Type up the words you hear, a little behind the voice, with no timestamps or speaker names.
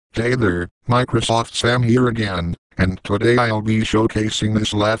Hey there, Microsoft Sam here again, and today I'll be showcasing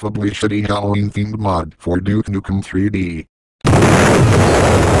this laughably shitty Halloween themed mod for Duke Nukem 3D.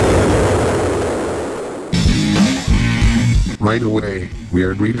 Right away, we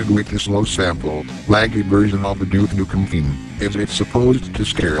are greeted with this low sample, laggy version of the Duke Nukem theme. Is it supposed to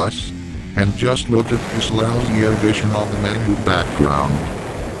scare us? And just look at this lousy edition of the menu background.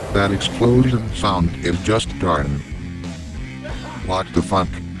 That explosion sound is just darn. What the fuck?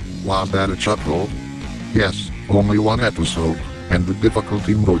 Was that a chuckle? Yes, only one episode, and the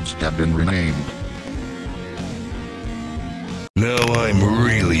difficulty modes have been renamed. Now I'm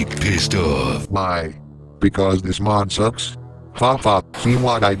really pissed off. Why? Because this mod sucks? Haha, see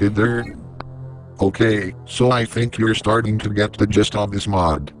what I did there? Okay, so I think you're starting to get the gist of this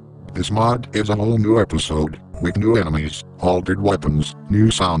mod. This mod is a whole new episode, with new enemies, altered weapons, new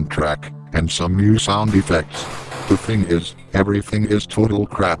soundtrack, and some new sound effects. The thing is, everything is total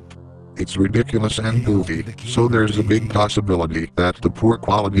crap. It's ridiculous and goofy, so there's a big possibility that the poor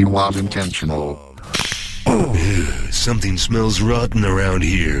quality was intentional. Something smells rotten around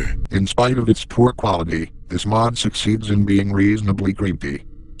here. In spite of its poor quality, this mod succeeds in being reasonably creepy.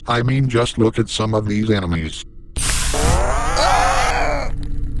 I mean, just look at some of these enemies.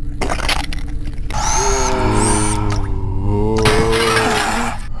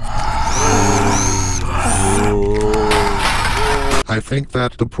 I think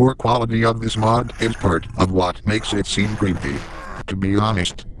that the poor quality of this mod is part of what makes it seem creepy. To be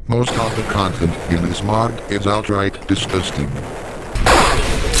honest, most of the content in this mod is outright disgusting.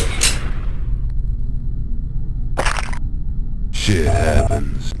 Shit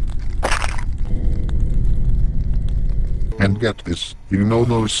happens. And get this, you know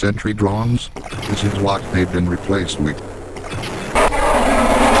those sentry drones? This is what they've been replaced with.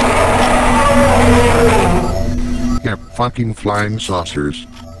 Yeah, fucking flying saucers.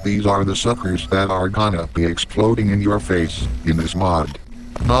 These are the suckers that are gonna be exploding in your face in this mod.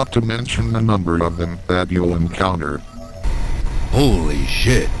 Not to mention the number of them that you'll encounter. Holy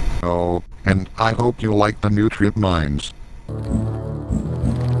shit. Oh, and I hope you like the new trip mines.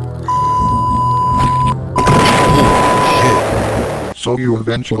 So you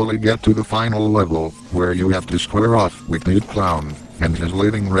eventually get to the final level, where you have to square off with Nate Clown and his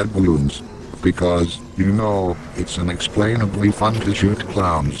living red balloons. Because, you know, it's unexplainably fun to shoot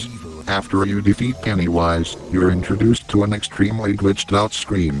clowns. After you defeat Pennywise, you're introduced to an extremely glitched out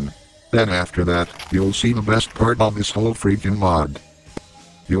screen. Then after that, you'll see the best part of this whole freaking mod.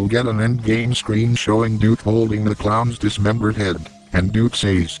 You'll get an endgame screen showing Duke holding the clown's dismembered head, and Duke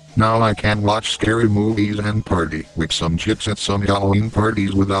says, "Now I can watch scary movies and party with some chicks at some Halloween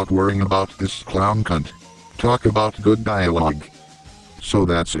parties without worrying about this clown cunt." Talk about good dialogue. So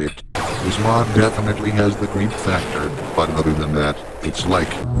that's it. This mod definitely has the creep factor, but other than that, it's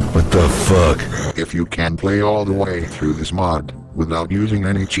like, What the fuck? if you can play all the way through this mod, without using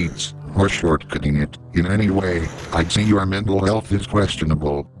any cheats, or shortcutting it, in any way, I'd say your mental health is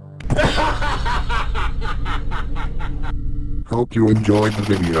questionable. Hope you enjoyed the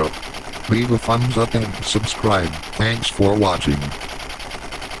video. Leave a thumbs up and subscribe. Thanks for watching.